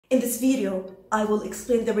In this video, I will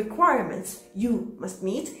explain the requirements you must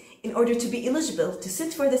meet in order to be eligible to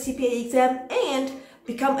sit for the CPA exam and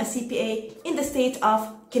become a CPA in the state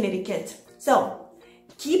of Connecticut. So,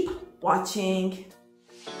 keep watching.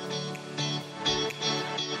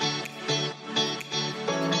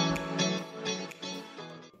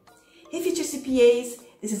 Hey future CPAs,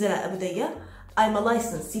 this is Ala Abudaya. I'm a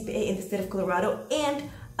licensed CPA in the state of Colorado and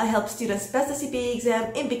I help students pass the CPA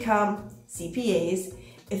exam and become CPAs.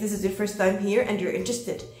 If this is your first time here and you're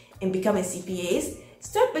interested in becoming CPAs,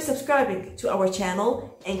 start by subscribing to our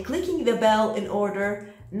channel and clicking the bell in order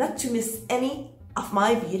not to miss any of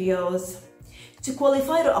my videos. To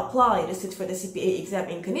qualify to apply to sit for the CPA exam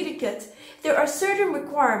in Connecticut, there are certain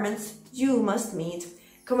requirements you must meet.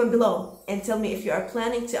 Comment below and tell me if you are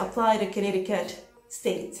planning to apply to Connecticut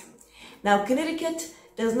State. Now, Connecticut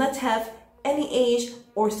does not have any age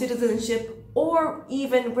or citizenship or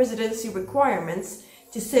even residency requirements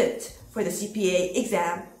to sit for the CPA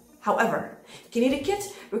exam. However, Connecticut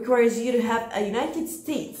requires you to have a United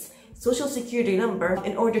States Social Security number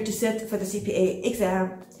in order to sit for the CPA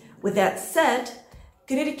exam. With that said,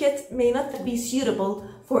 Connecticut may not be suitable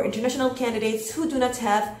for international candidates who do not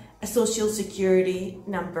have a Social Security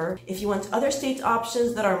number. If you want other state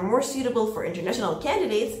options that are more suitable for international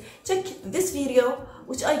candidates, check this video,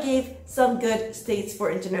 which I gave some good states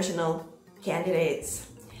for international candidates.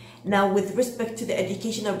 Now, with respect to the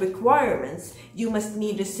educational requirements you must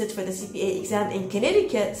need to sit for the CPA exam in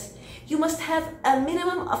Connecticut, you must have a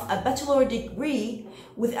minimum of a bachelor degree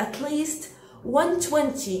with at least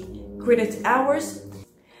 120 credit hours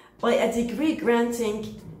by a degree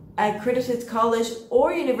granting accredited college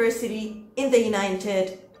or university in the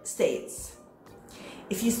United States.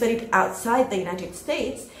 If you studied outside the United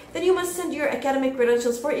States, then you must send your academic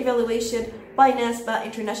credentials for evaluation by NASPA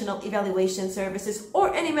International Evaluation Services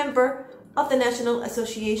or any member of the National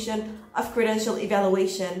Association of Credential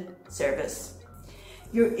Evaluation Service.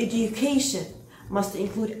 Your education must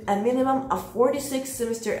include a minimum of 46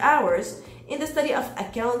 semester hours in the study of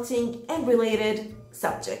accounting and related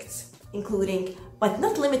subjects, including but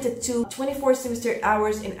not limited to 24 semester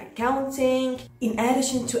hours in accounting, in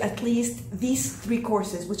addition to at least these 3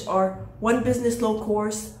 courses, which are 1 business law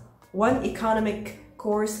course, 1 economic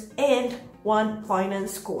course, and 1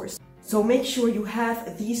 finance course. So make sure you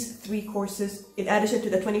have these 3 courses in addition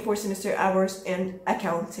to the 24 semester hours in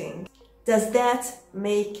accounting. Does that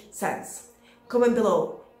make sense? Comment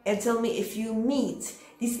below and tell me if you meet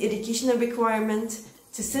this educational requirement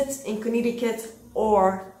to sit in Connecticut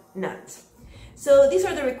or not. So these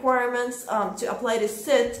are the requirements to apply to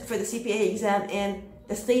sit for the CPA exam in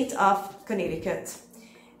the state of Connecticut.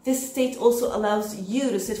 This state also allows you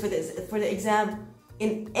to sit for the exam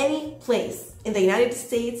in any place in the United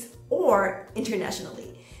States or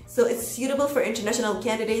internationally. So it's suitable for international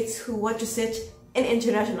candidates who want to sit in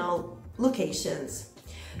international locations.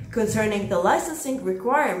 Concerning the licensing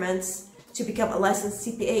requirements to become a licensed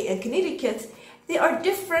CPA in Connecticut, they are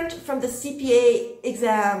different from the CPA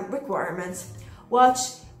exam requirements. Watch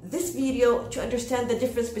this video to understand the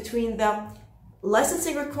difference between the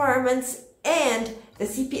licensing requirements and the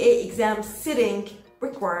CPA exam sitting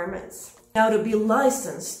requirements. Now, to be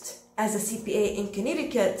licensed as a CPA in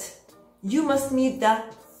Connecticut, you must meet the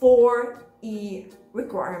 4 E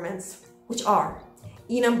requirements, which are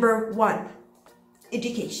E number 1,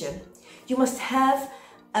 education. You must have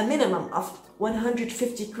a minimum of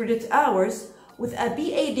 150 credit hours with a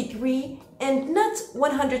BA degree and not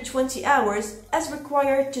 120 hours as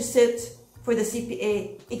required to sit for the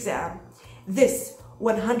CPA exam. This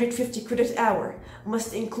 150 credit hour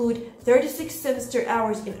must include 36 semester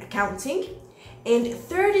hours in accounting and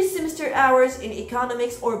 30 semester hours in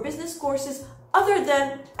economics or business courses other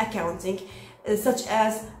than accounting, such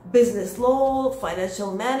as business law,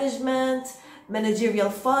 financial management, managerial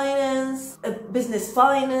finance, business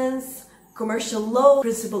finance, commercial law,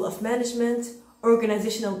 principle of management,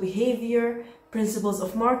 organizational behavior, principles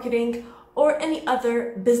of marketing, or any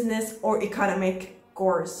other business or economic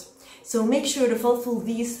course. So make sure to fulfill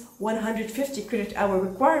these 150 credit hour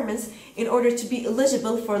requirements in order to be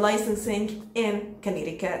eligible for licensing in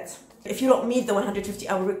Connecticut. If you don't meet the 150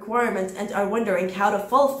 hour requirement and are wondering how to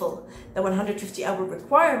fulfill the 150 hour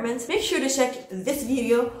requirement, make sure to check this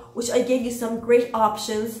video, which I gave you some great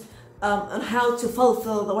options on how to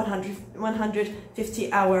fulfill the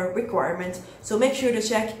 150 hour requirement. So make sure to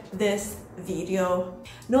check this video.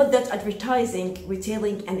 Note that advertising,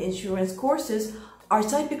 retailing, and insurance courses are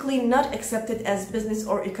typically not accepted as business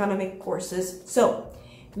or economic courses. So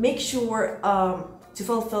make sure to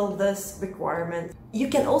fulfill this requirement. You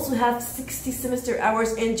can also have 60 semester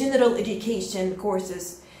hours in general education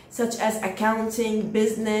courses, such as accounting,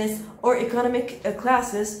 business, or economic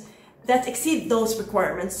classes that exceed those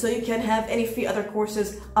requirements, so you can have any free other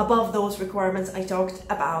courses above those requirements I talked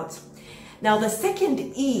about. Now, the second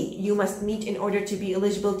E you must meet in order to be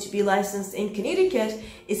eligible to be licensed in Connecticut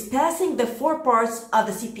is passing the 4 parts of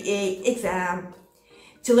the CPA exam.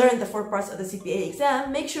 To learn the 4 parts of the CPA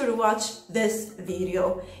exam, make sure to watch this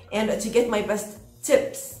video. And to get my best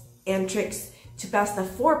tips and tricks to pass the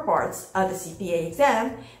 4 parts of the CPA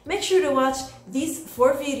exam, make sure to watch these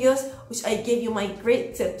 4 videos, which I gave you my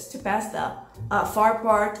great tips to pass the FAR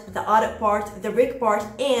part, the audit part, the RIG part,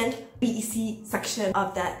 and BEC section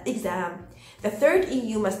of that exam. The third E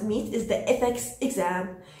you must meet is the ethics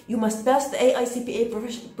exam. You must pass the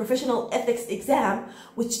AICPA Professional Ethics exam,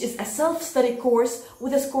 which is a self-study course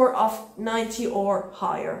with a score of 90 or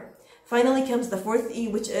higher. Finally comes the fourth E,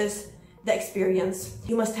 which is the experience.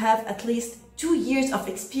 You must have at least 2 years of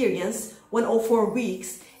experience, 104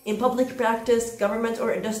 weeks, in public practice, government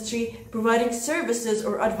or industry, providing services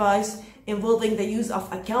or advice involving the use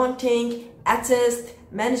of accounting, attest,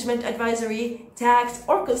 management advisory, tax,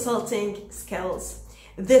 or consulting skills.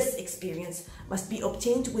 This experience must be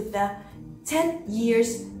obtained with the 10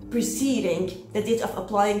 years preceding the date of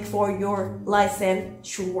applying for your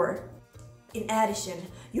licensure. In addition,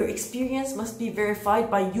 your experience must be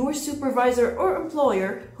verified by your supervisor or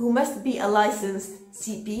employer, who must be a licensed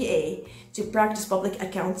CPA to practice public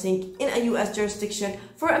accounting in a U.S. jurisdiction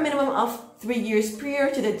for a minimum of 3 years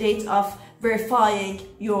prior to the date of verifying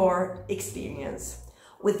your experience.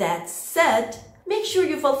 With that said, make sure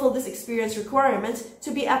you fulfill this experience requirement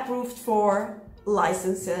to be approved for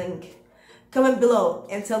licensing. Comment below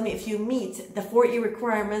and tell me if you meet the 4E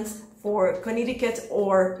requirements for Connecticut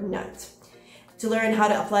or not. To learn how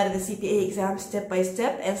to apply to the CPA exam step by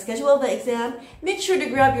step and schedule the exam, make sure to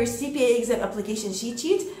grab your CPA exam application cheat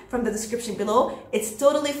sheet from the description below. It's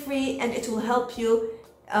totally free and it will help you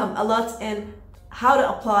a lot in how to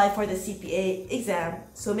apply for the CPA exam.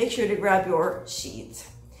 So make sure to grab your sheet.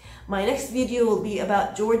 My next video will be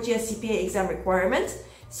about Georgia CPA exam requirements.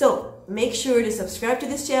 So make sure to subscribe to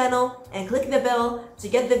this channel and click the bell to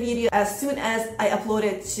get the video as soon as I upload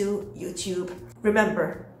it to YouTube.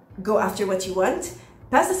 Remember, go after what you want,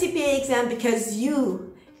 pass the CPA exam because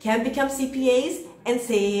you can become CPAs and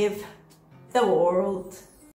save the world.